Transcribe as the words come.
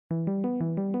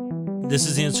This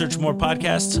is the In Search of More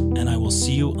podcast, and I will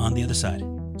see you on the other side.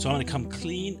 So I'm going to come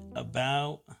clean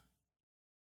about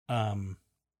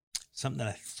something that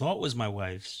I thought was my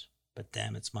wife's, but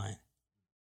damn, it's mine.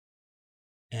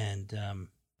 And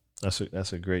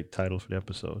that's a great title for the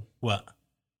episode. What?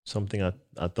 Something I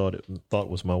thought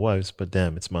was my wife's, but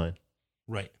damn, it's mine.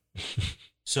 Right.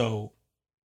 So,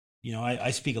 you know,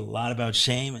 I speak a lot about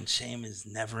shame, and shame is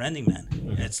never ending, man.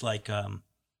 Mm-hmm. It's like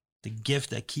the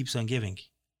gift that keeps on giving.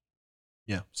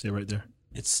 Yeah, say it right there.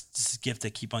 It's a gift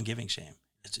that keep on giving, shame.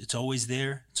 It's always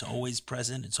there. It's always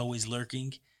present. It's always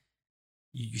lurking.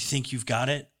 You think you've got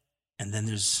it, and then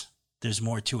there's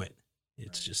more to it.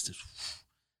 It's just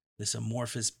this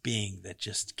amorphous being that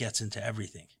just gets into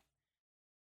everything.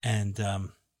 And,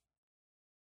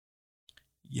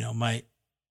 you know,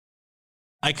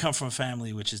 I come from a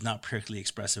family which is not particularly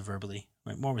expressive verbally,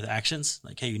 right? More with actions.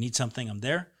 Like, hey, you need something, I'm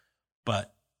there.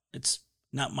 But it's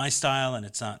not my style, and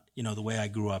it's not, you know, the way I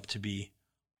grew up to be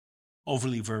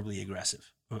overly verbally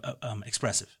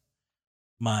expressive.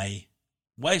 My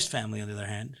wife's family, on the other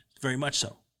hand, very much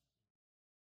so.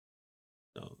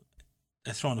 So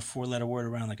they're throwing a 4-letter word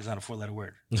around like it's not a 4-letter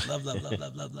word. Love, love, love,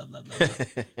 love, love, love, love,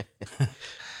 love.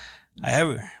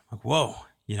 Like, whoa,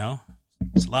 you know,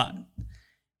 it's a lot.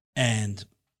 And,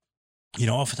 you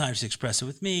know, oftentimes she's expressive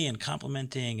with me and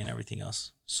complimenting and everything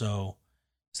else. So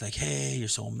it's like, hey, you're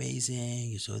so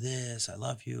amazing. You're so this. I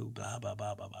love you. Blah, blah,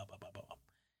 blah, blah, blah, blah, blah, blah.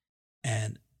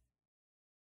 And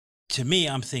to me,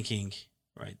 I'm thinking,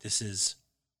 right, this is,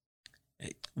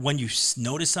 when you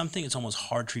notice something, it's almost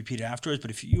hard to repeat it afterwards. But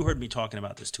if you heard me talking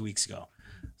about this 2 weeks ago,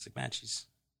 it's like, man, she's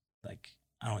like,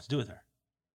 I don't know what to do with her.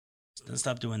 She doesn't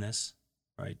stop doing this,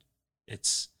 right?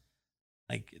 It's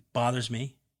like, it bothers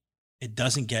me. It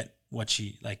doesn't get what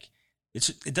she, like,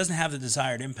 it doesn't have the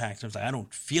desired impact. It's like, I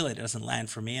don't feel it. It doesn't land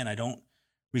for me, and I don't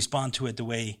respond to it the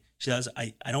way she does.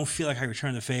 I don't feel like I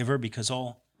return the favor because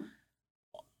you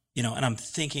know, and I'm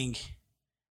thinking,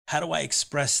 how do I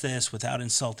express this without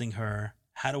insulting her?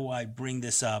 How do I bring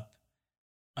this up?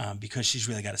 Because she's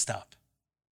really got to stop.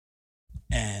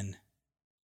 And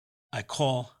I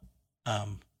call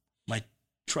my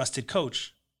trusted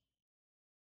coach.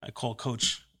 I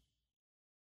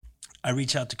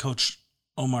reach out to Coach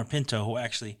Omar Pinto, who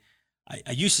actually,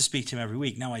 I used to speak to him every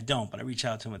week. Now I don't, but I reach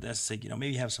out to him with this and say, you know,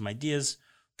 maybe you have some ideas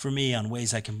for me on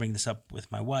ways I can bring this up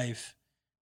with my wife.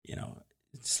 You know,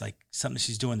 it's like something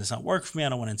she's doing does not work for me. I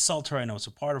don't want to insult her. I know it's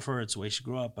a part of her. It's the way she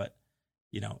grew up, but,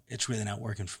 you know, it's really not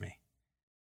working for me.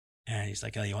 And he's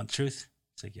like, oh, you want the truth?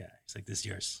 It's like, yeah. He's like, this is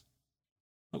yours.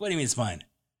 Like, what do you mean it's mine?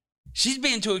 She's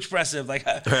being too expressive. Like,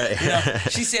 right. You know,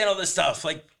 she's saying all this stuff.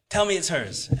 Like, tell me it's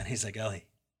hers. And he's like, Ellie,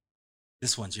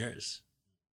 this one's yours.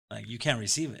 Like, you can't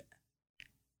receive it.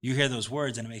 You hear those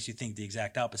words and it makes you think the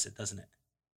exact opposite, doesn't it?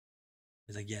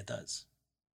 He's like, yeah, it does.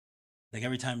 Like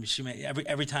every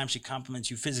time she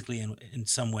compliments you physically in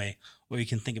some way, or you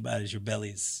can think about it as your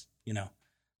belly's, you know, a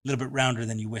little bit rounder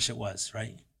than you wish it was,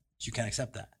 right? You can't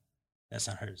accept that. That's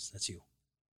not hers. That's you.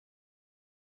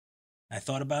 I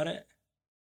thought about it.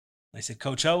 I said,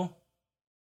 Coach O,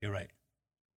 you're right.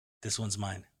 This one's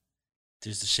mine.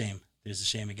 There's the shame. There's the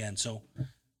shame again. So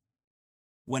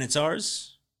when it's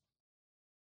ours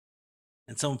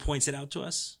and someone points it out to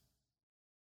us,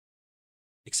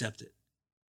 accept it.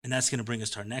 And that's going to bring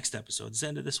us to our next episode. It's the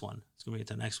end of this one. It's going to bring it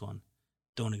to the next one.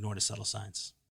 Don't ignore the subtle signs.